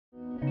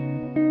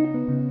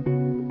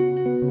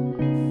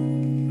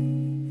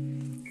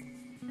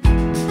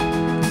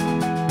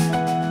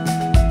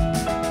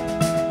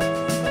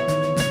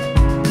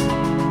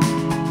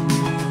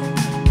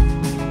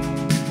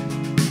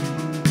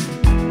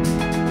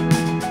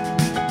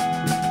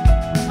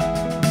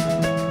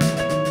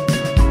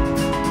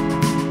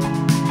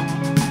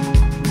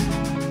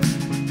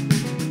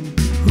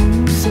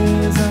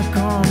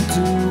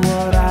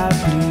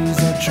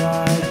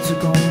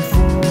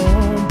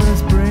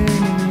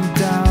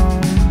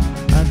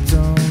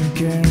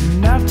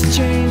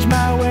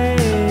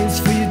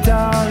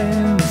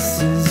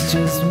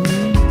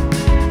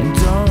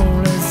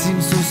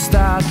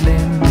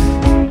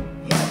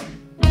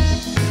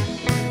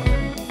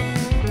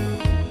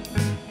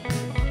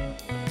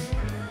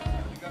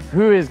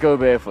Who is Go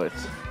Barefoot?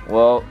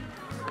 Well,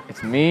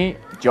 it's me,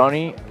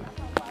 Johnny.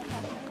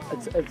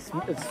 It's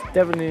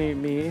definitely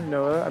me,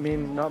 Noah. I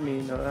mean, not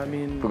me, Noah. I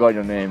mean... Forgot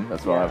your name,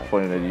 that's why I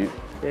pointed at you.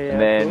 Yeah,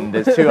 and then cool.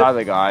 there's two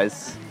other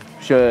guys.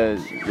 Sure,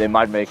 they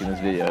might make it in this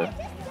video.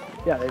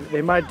 Yeah,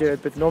 they might do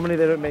it, but normally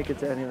they don't make it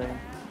to anything.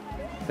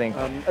 I think.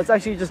 It's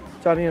actually just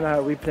Johnny and I,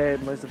 we play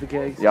at most of the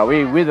gigs. Yeah,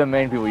 we're the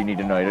main people you need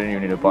to know. You don't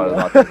even need to bother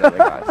about these other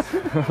guys.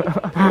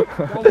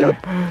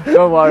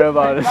 Don't worry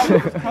about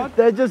it.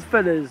 They're just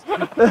finished.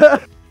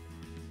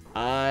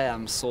 I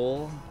am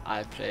Saul,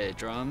 I play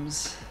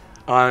drums.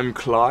 I'm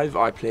Clive,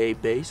 I play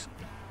bass.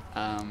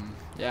 Yeah,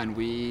 and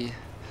we're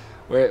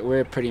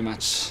pretty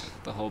much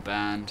the whole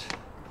band.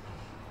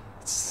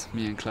 It's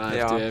me and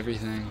Clive do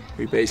everything.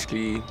 We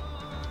basically,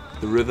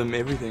 the rhythm,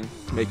 everything,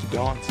 make you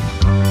dance.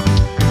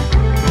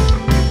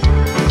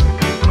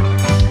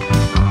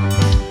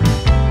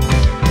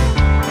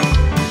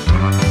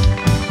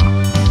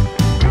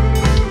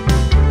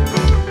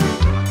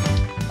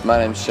 My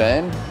name's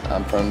Shane,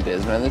 I'm from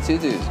Desmond and the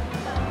Tutus.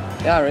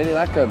 Yeah, I really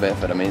like Go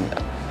Barefoot. I mean,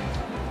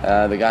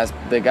 the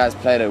guys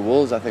played at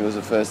Wolves. I think it was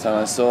the first time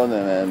I saw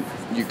them,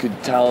 and you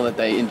could tell that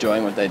they're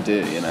enjoying what they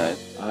do, you know.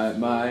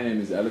 My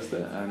name is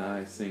Alistair and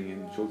I sing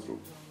in short straw.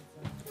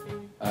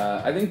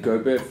 I think Go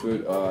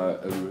Barefoot are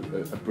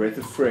a breath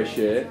of fresh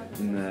air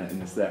in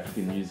the South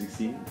African music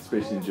scene,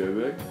 especially in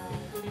Joburg,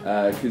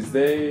 because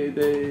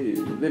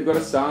they've got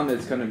a sound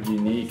that's kind of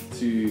unique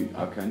to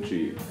our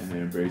country, and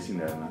they're embracing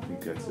that, and I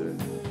think that's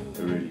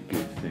a really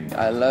good thing.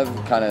 I love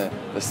kind of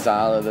the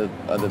style of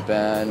the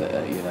band,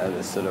 you know,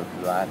 the sort of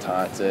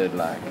light-hearted,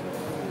 like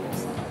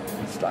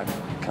it's like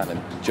kind of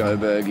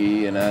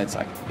Joburgy, you know, it's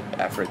like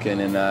African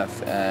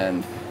enough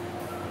and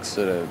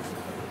sort of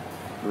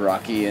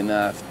rocky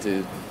enough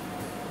to,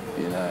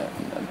 you know,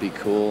 be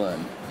cool.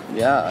 And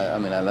yeah, I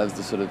mean, I love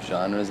the sort of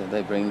genres that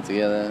they bring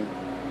together.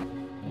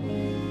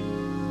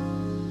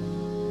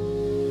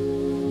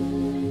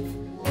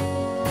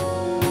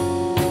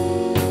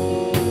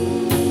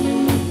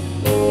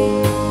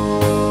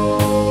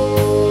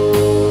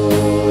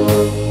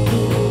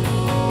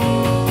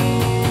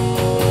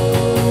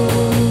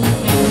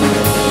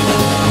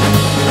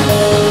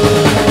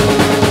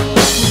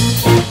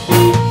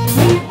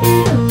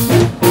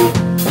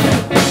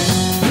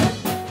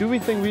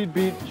 We'd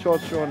beat Short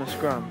Straw on a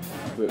scrum.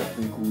 But I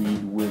think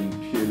we'd win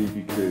purely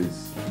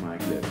because Mike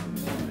left and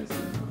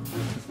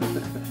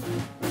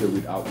so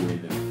we'd outweigh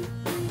them.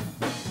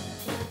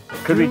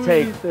 Could we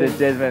take the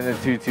Desmond and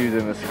the Tutus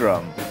in the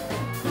scrum?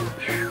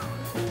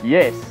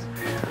 Yes.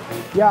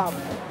 Yeah.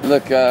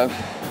 Look,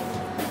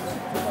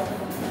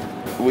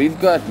 we've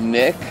got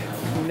Nick.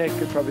 Nick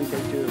could probably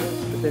take two of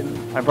us, but then...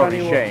 I'm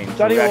probably Shane, so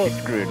Johnny we're actually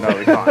screwed. No,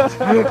 we can't.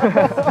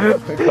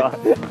 We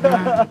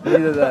can't.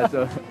 Neither that,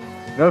 so...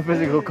 No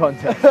physical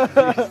contact,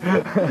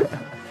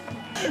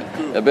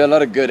 There'll be a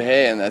lot of good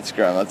hair in that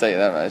scrum, I'll tell you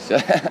that much.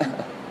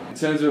 In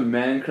terms of a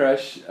man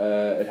crush,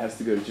 it has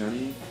to go to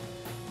Johnny,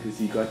 because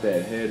he got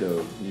that hair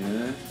though, you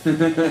know?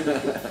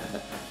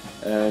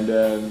 and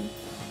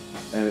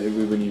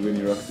when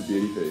he rocks the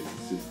beauty face,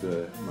 it's just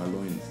my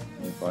loins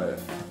on fire.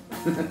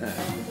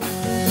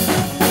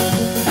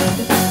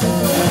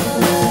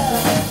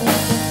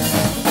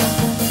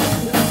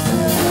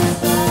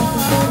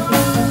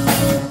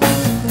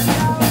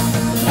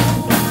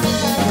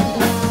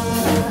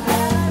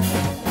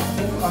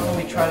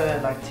 Try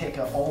to like take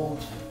an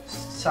old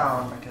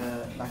sound,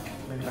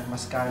 maybe like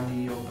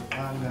Maskandi or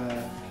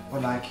Bakanga, or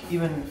like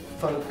even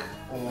folk,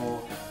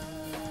 or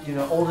you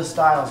know, older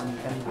styles, and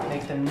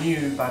make them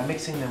new by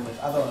mixing them with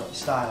other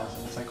styles,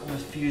 and it's like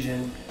almost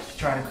fusion to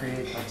try to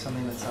create like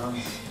something that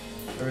sounds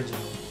original.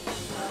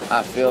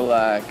 I feel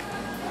like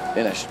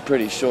in a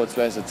pretty short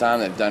space of time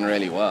they've done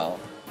really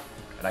well.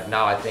 Like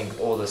now I think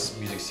all the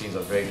music scenes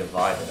are very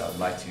divided. I'd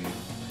like to kind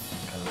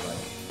of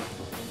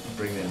like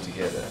bring them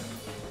together.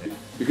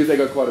 Because they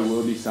got quite a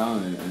worldly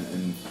sound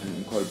and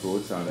quite a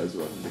broad sound as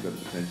well. They've got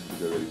the potential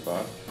to go really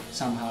far.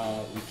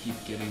 Somehow we keep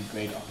getting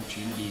great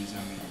opportunities,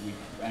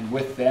 and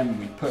with them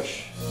we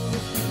push.